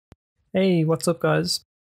Hey, what's up guys?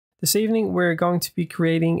 This evening we're going to be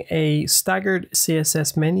creating a staggered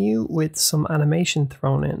CSS menu with some animation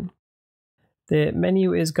thrown in. The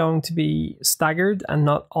menu is going to be staggered and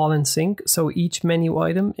not all in sync, so each menu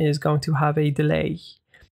item is going to have a delay.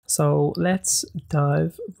 So let's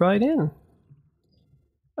dive right in.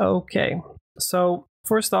 Okay, so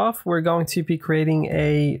first off we're going to be creating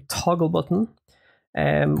a toggle button.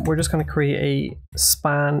 We're just going to create a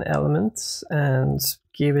span element and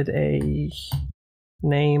give it a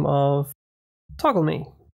name of toggle me.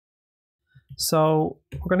 So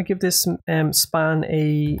we're going to give this span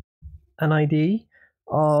an ID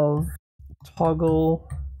of toggle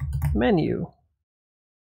menu.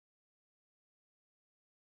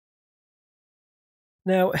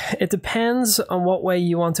 Now, it depends on what way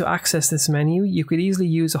you want to access this menu. You could easily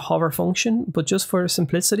use a hover function, but just for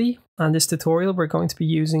simplicity, on this tutorial, we're going to be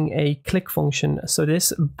using a click function. So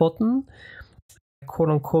this button, quote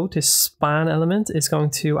unquote, this span element is going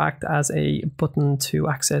to act as a button to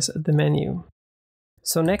access the menu.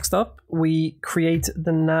 So next up, we create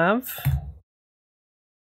the nav.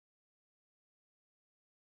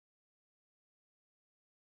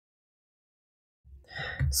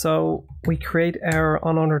 So we create our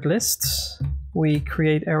unordered lists, we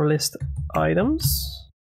create our list items,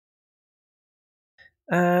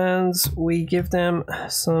 and we give them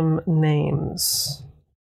some names.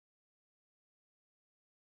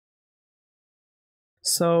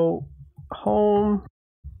 So home,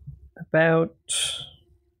 about,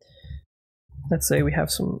 let's say we have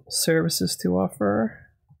some services to offer.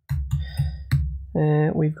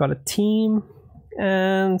 We've got a team,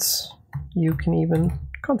 and you can even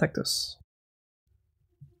contact us.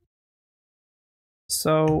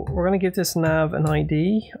 So we're going to give this nav an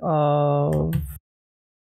ID of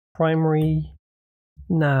primary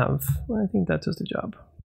nav. I think that does the job.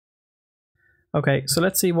 Okay, so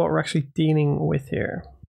let's see what we're actually dealing with here.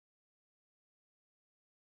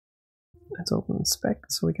 Let's open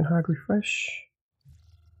inspect so we can hard refresh.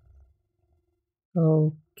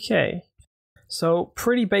 Okay, so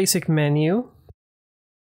pretty basic menu.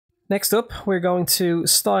 Next up, we're going to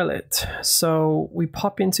style it. So we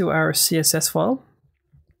pop into our CSS file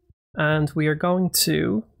and we are going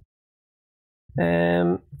to,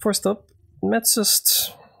 first up, let's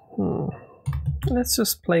just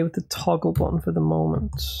play with the toggle button for the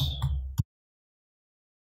moment.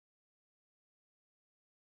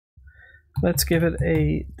 Let's give it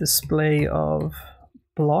a display of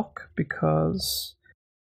block because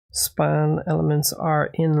span elements are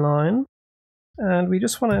inline. And we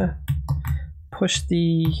just want to push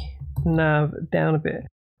the nav down a bit.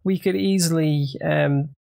 We could easily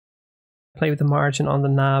play with the margin on the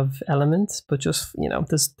nav element, but just, you know,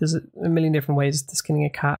 there's a million different ways to skinning a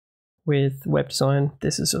cat with web design.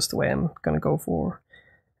 This is just the way I'm going to go for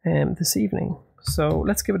this evening. So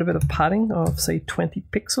let's give it a bit of padding of, say, 20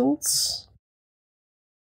 pixels.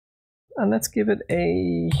 And let's give it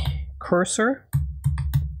a cursor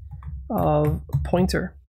of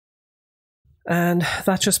pointer. And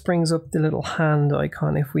that just brings up the little hand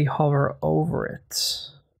icon if we hover over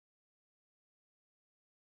it.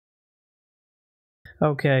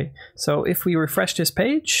 Okay, so if we refresh this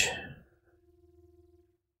page,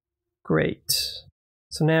 great.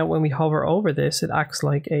 So now when we hover over this, it acts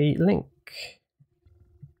like a link.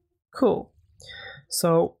 Cool.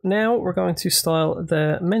 So now we're going to style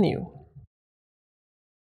the menu.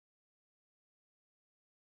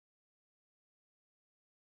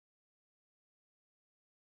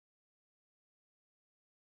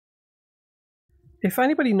 If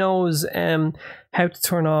anybody knows how to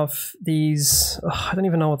turn off these, I don't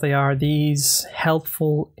even know what they are, these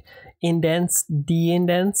helpful indents,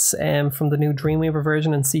 de-indents from the new Dreamweaver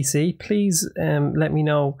version in CC, please let me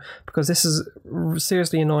know, because this is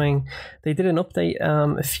seriously annoying. They did an update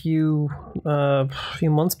a few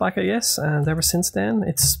months back, I guess, and ever since then,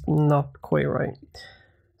 it's not quite right.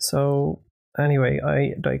 So anyway,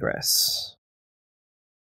 I digress.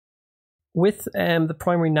 With the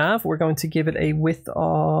primary nav, we're going to give it a width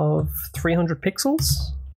of 300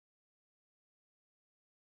 pixels.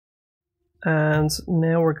 And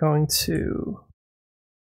now we're going to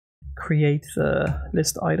create the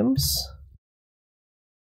list items.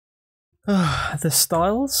 The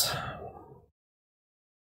styles.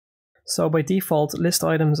 So by default, list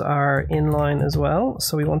items are inline as well.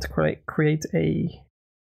 So we want to create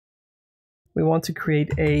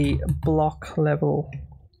a block level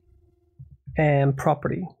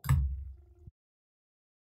property.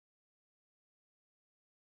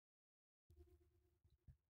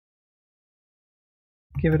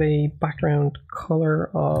 Give it a background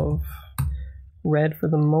color of red for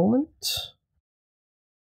the moment.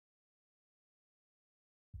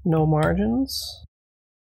 no margins.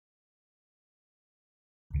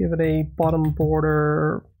 Give it a bottom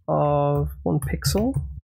border of 1 pixel.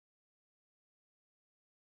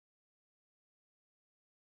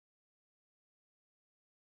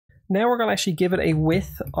 Now we're going to actually give it a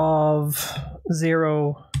width of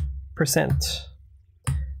 0%,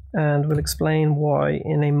 and we'll explain why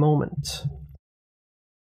in a moment.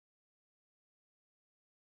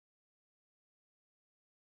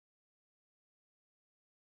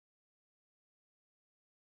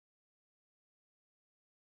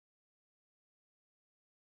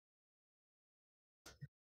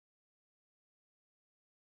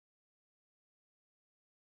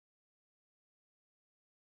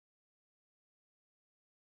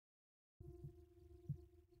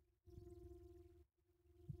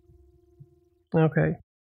 Okay,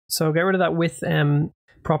 so get rid of that width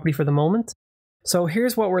property for the moment. So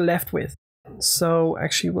here's what we're left with. So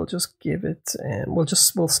actually we'll just give it, we'll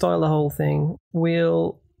style the whole thing.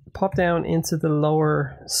 We'll pop down into the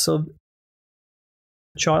lower sub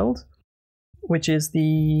child, which is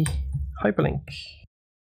the hyperlink.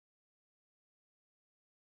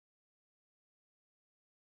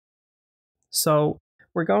 So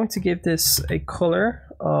we're going to give this a color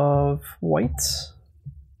of white.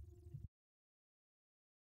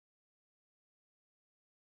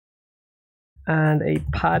 And a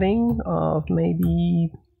padding of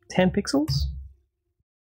maybe 10 pixels.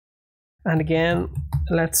 And again,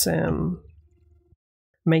 let's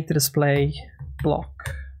make the display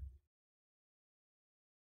block.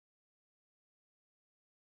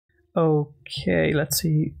 Okay, let's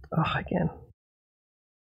see. Again,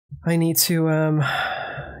 I need to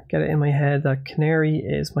get it in my head that Canary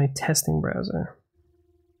is my testing browser.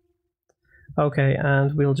 Okay,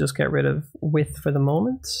 and we'll just get rid of width for the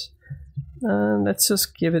moment. And let's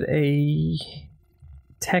just give it a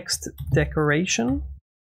text decoration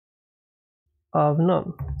of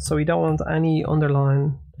none. So we don't want any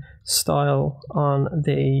underline style on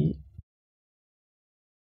the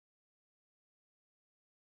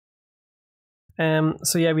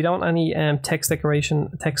so yeah, we don't want any text decoration,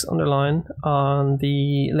 text underline on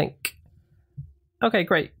the link. Okay,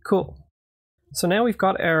 great, cool. So now we've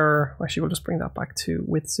got our, actually we'll just bring that back to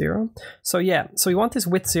width 0. So yeah, so we want this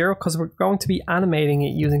width 0 because we're going to be animating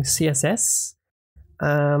it using CSS.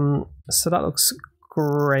 So that looks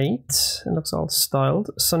great. It looks all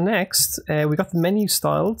styled. So next, we got the menu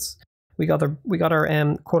styled. We got our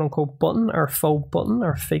quote unquote button, our faux button,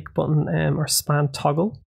 our fake button, our span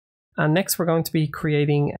toggle. And next we're going to be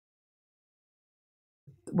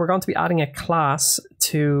adding a class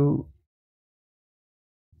to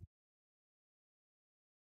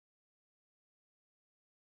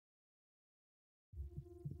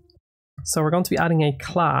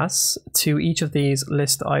each of these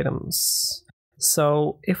list items.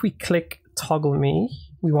 So if we click toggle me,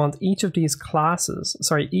 we want each of these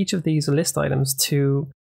list items to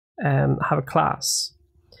have a class.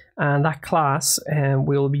 And that class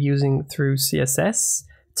we'll be using through CSS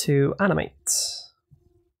to animate.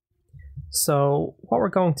 So what we're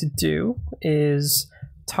going to do is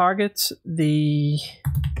target the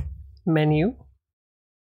menu,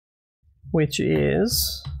 which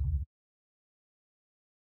is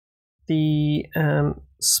the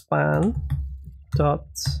span dot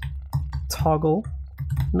toggle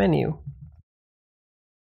menu.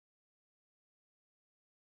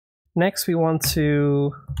 Next, we want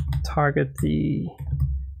to target the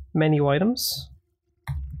menu items,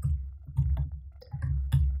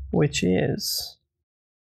 which is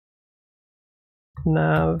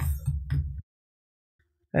nav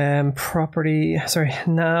nav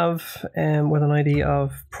with an ID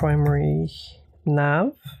of primary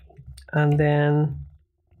nav, and then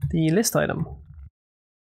the list item.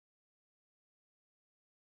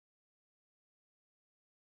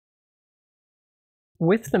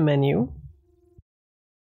 With the menu,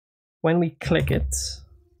 when we click it,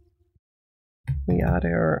 we add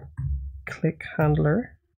our click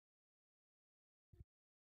handler.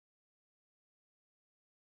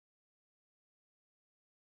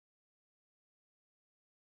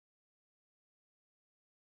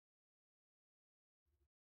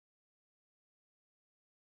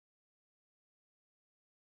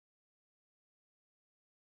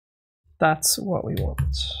 That's what we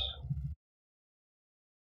want.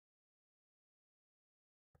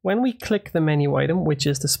 When we click the menu item, which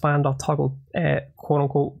is the span.toggle quote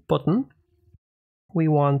unquote button, we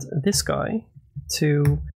want this guy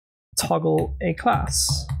to toggle a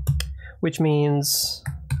class, which means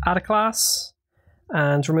add a class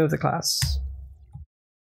and remove the class.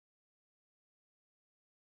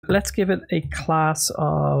 Let's give it a class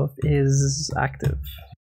of isActive.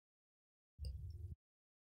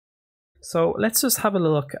 So let's just have a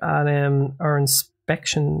look at our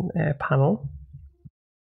inspection panel.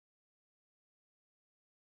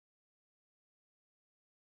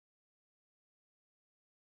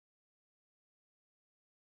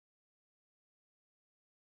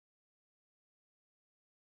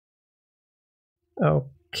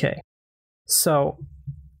 Okay, so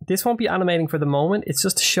this won't be animating for the moment. It's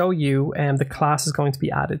just to show you the class is going to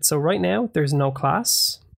be added. So right now there's no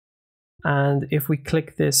class. And if we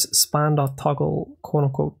click this span.toggle quote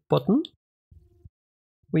unquote button,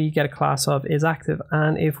 we get a class of isActive.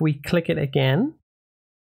 And if we click it again,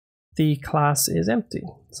 the class is empty.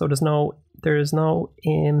 So there is no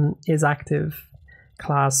isActive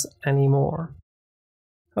class anymore.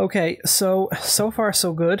 Okay, so far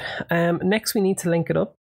so good. Next we need to link it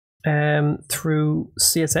up through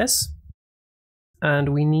CSS,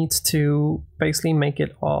 and we need to basically make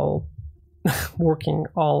it all working,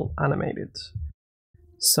 all animated.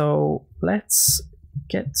 So let's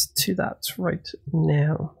get to that right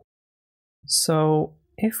now. So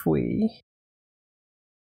if we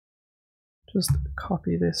just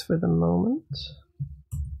copy this for the moment,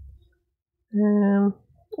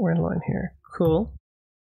 we're in line here. Cool.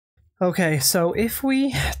 Okay, so if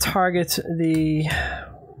we target the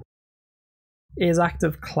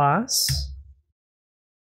isActive class,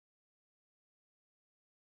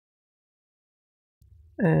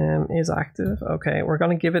 isActive. Okay, we're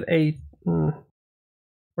going to give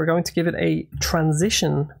it a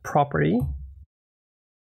transition property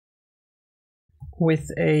with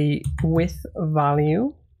a width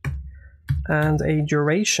value and a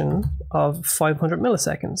duration of 500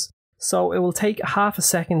 milliseconds. So it will take half a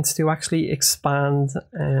second to actually expand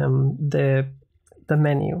the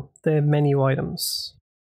menu items.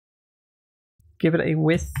 Give it a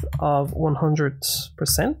width of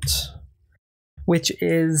 100%, which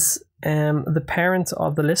is the parent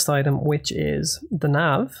of the list item, which is the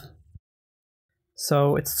nav.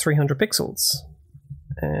 So it's 300 pixels.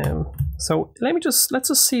 So let's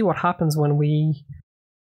just see what happens when we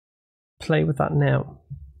play with that now.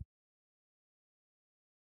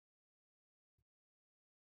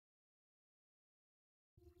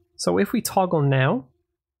 So if we toggle now,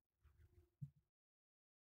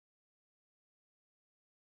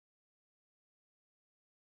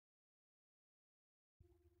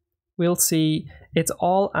 we'll see it's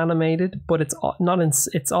all animated, but it's all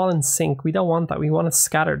in sync. We don't want that. We want it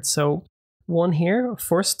scattered. So one here,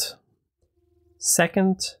 first,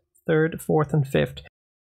 second, third, fourth, and fifth.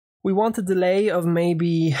 We want a delay of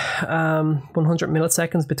maybe 100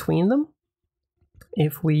 milliseconds between them.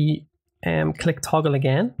 If we click toggle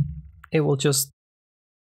again, it will just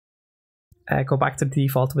go back to the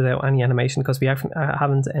default without any animation, because we haven't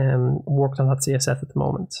worked on that CSS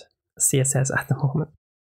at the moment.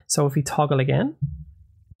 So if we toggle again,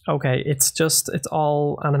 okay, it's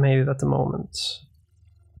all animated at the moment,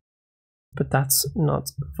 but that's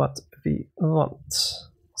not what we want.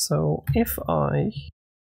 So if I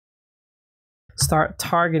start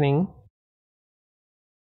targeting,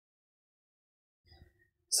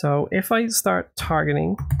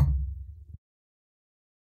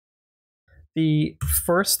 the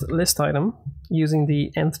first list item using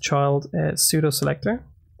the nth child pseudo selector,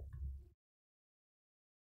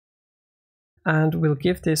 and we'll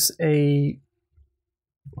give this a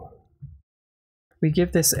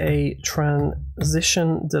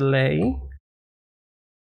transition delay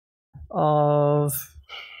of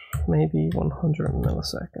maybe 100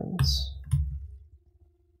 milliseconds.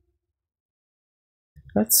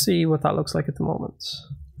 Let's see what that looks like at the moment.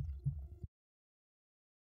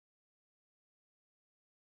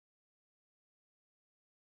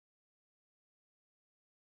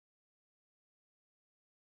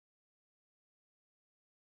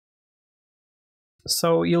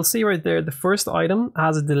 So you'll see right there, the first item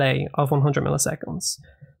has a delay of 100 milliseconds.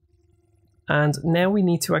 And now we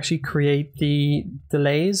need to actually create the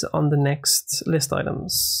delays on the next list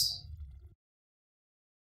items.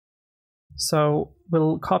 So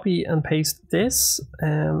we'll copy and paste this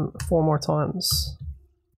 4 more times.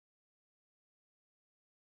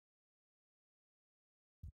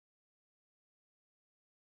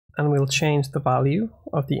 And we'll change the value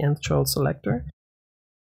of the nth child selector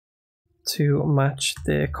to match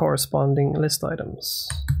the corresponding list items.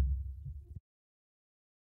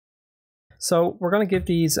 So we're going to give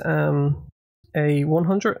these a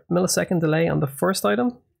 100 millisecond delay on the first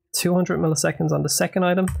item, 200 milliseconds on the second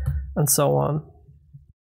item, and so on.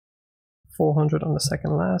 400 on the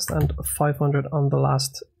second last, and 500 on the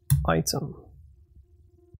last item.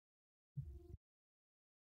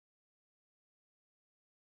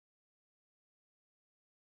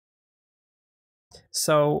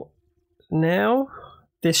 So now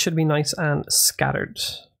this should be nice and scattered.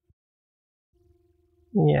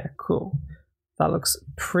 Yeah, cool. That looks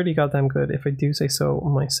pretty goddamn good if I do say so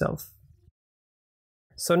myself.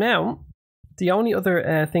 So now the only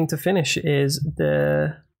other thing to finish is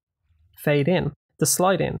the fade in, the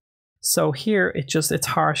slide in. So here it's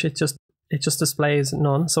harsh, it just displays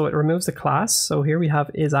none, so it removes the class. So here we have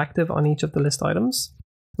is active on each of the list items.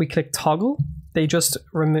 We click toggle, they just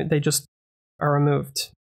are removed,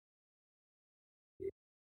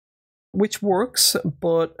 which works.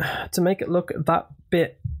 But to make it look that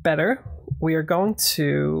bit better, we are going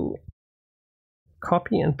to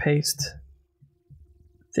copy and paste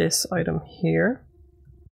this item here,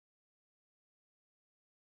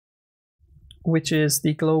 which is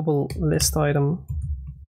the global list item,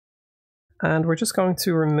 and we're just going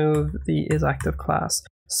to remove the isActive class.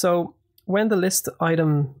 So when the list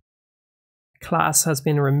item class has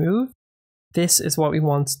been removed, this is what we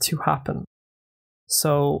want to happen.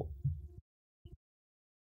 So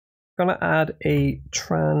I'm going to add a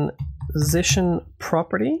transition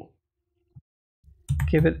property,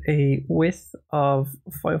 give it a width of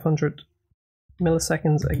 500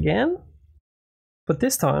 milliseconds again, but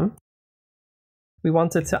this time we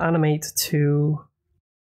want it to animate to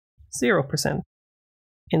 0%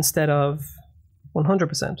 instead of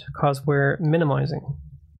 100% because we're minimizing.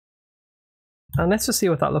 And let's just see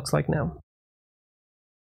what that looks like now.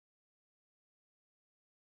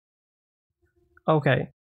 Okay,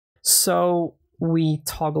 so we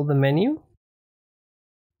toggle the menu.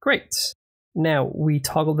 Great. Now we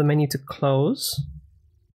toggle the menu to close.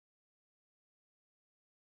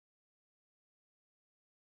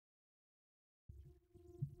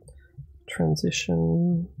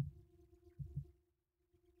 Transition.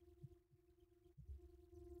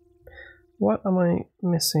 What am I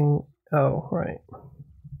missing? Oh, right.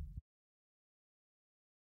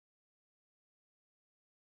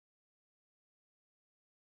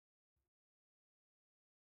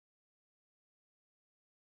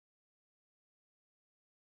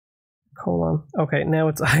 Colon. Okay, now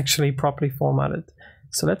it's actually properly formatted.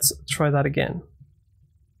 So let's try that again.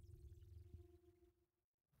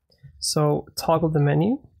 So toggle the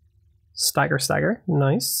menu, stagger,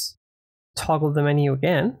 nice. Toggle the menu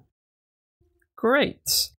again.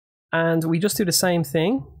 Great. And we just do the same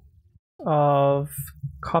thing of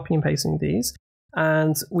copy and pasting these.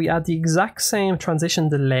 And we add the exact same transition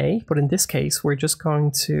delay, but in this case, we're just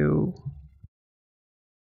going to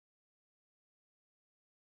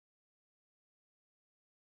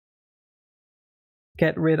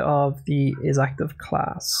get rid of the isActive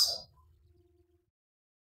class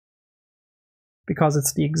because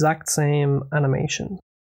it's the exact same animation.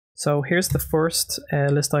 So here's the first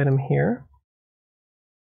list item here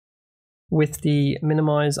with the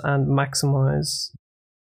minimize and maximize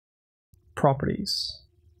properties.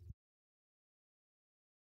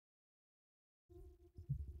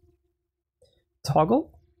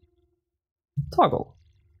 Toggle, toggle,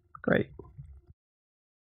 great.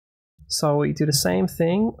 So we do the same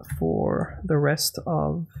thing for the rest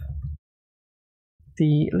of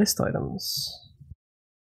the list items.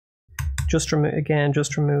 Just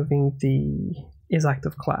removing the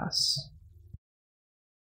isActive class.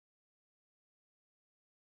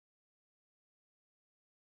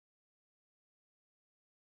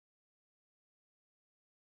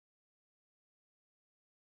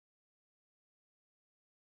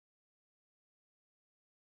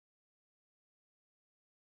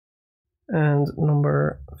 And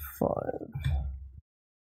number 5.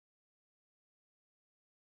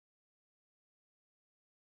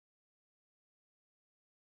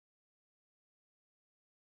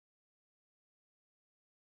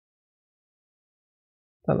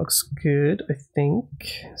 That looks good, I think.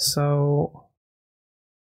 So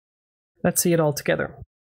let's see it all together.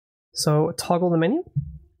 So toggle the menu.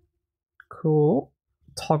 Cool.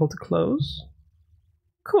 Toggle to close.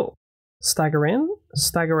 Cool. Stagger in,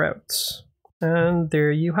 stagger out. And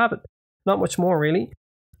there you have it. Not much more really.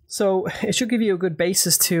 So it should give you a good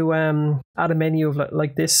basis to add a menu of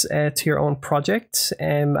like this to your own project.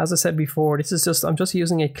 As I said before, I'm just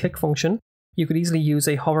using a click function. You could easily use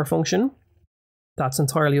a hover function. That's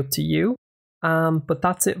entirely up to you. But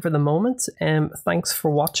that's it for the moment. Thanks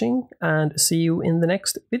for watching and see you in the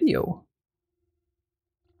next video.